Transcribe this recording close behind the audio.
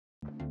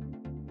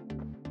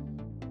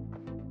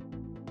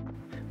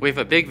We have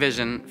a big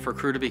vision for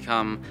CROOW to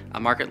become a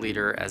market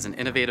leader as an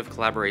innovative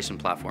collaboration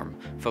platform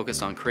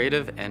focused on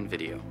creative and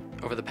video.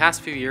 Over the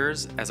past few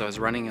years, as I was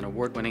running an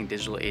award-winning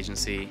digital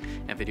agency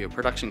and video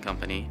production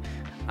company,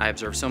 I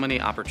observed so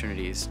many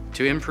opportunities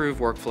to improve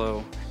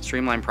workflow,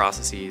 streamline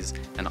processes,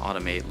 and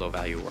automate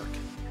low-value work.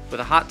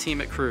 With a hot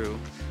team at CROOW,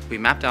 we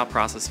mapped out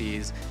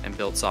processes and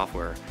built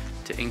software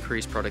to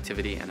increase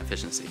productivity and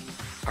efficiency.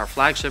 Our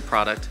flagship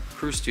product,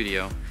 CROOW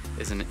Studio,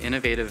 is an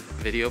innovative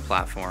video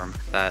platform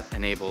that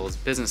enables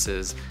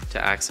businesses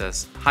to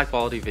access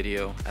high-quality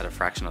video at a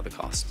fraction of the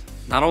cost.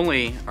 Not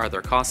only are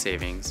there cost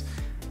savings,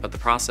 but the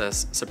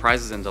process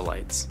surprises and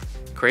delights.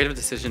 Creative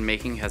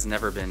decision-making has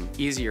never been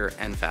easier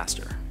and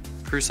faster.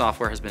 CROOW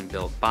software has been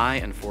built by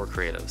and for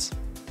creatives.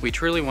 We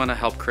truly want to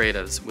help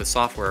creatives with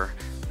software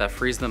that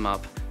frees them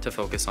up to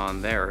focus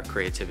on their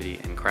creativity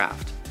and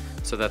craft,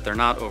 so that they're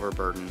not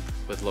overburdened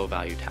with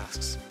low-value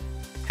tasks.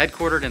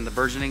 Headquartered in the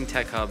burgeoning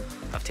tech hub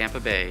of Tampa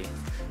Bay,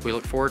 we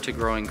look forward to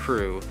growing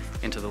CROOW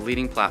into the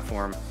leading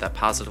platform that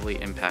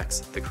positively impacts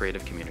the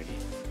creative community.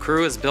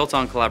 CROOW is built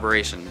on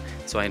collaboration,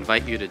 so I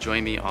invite you to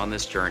join me on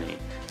this journey.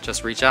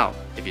 Just reach out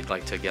if you'd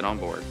like to get on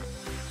board.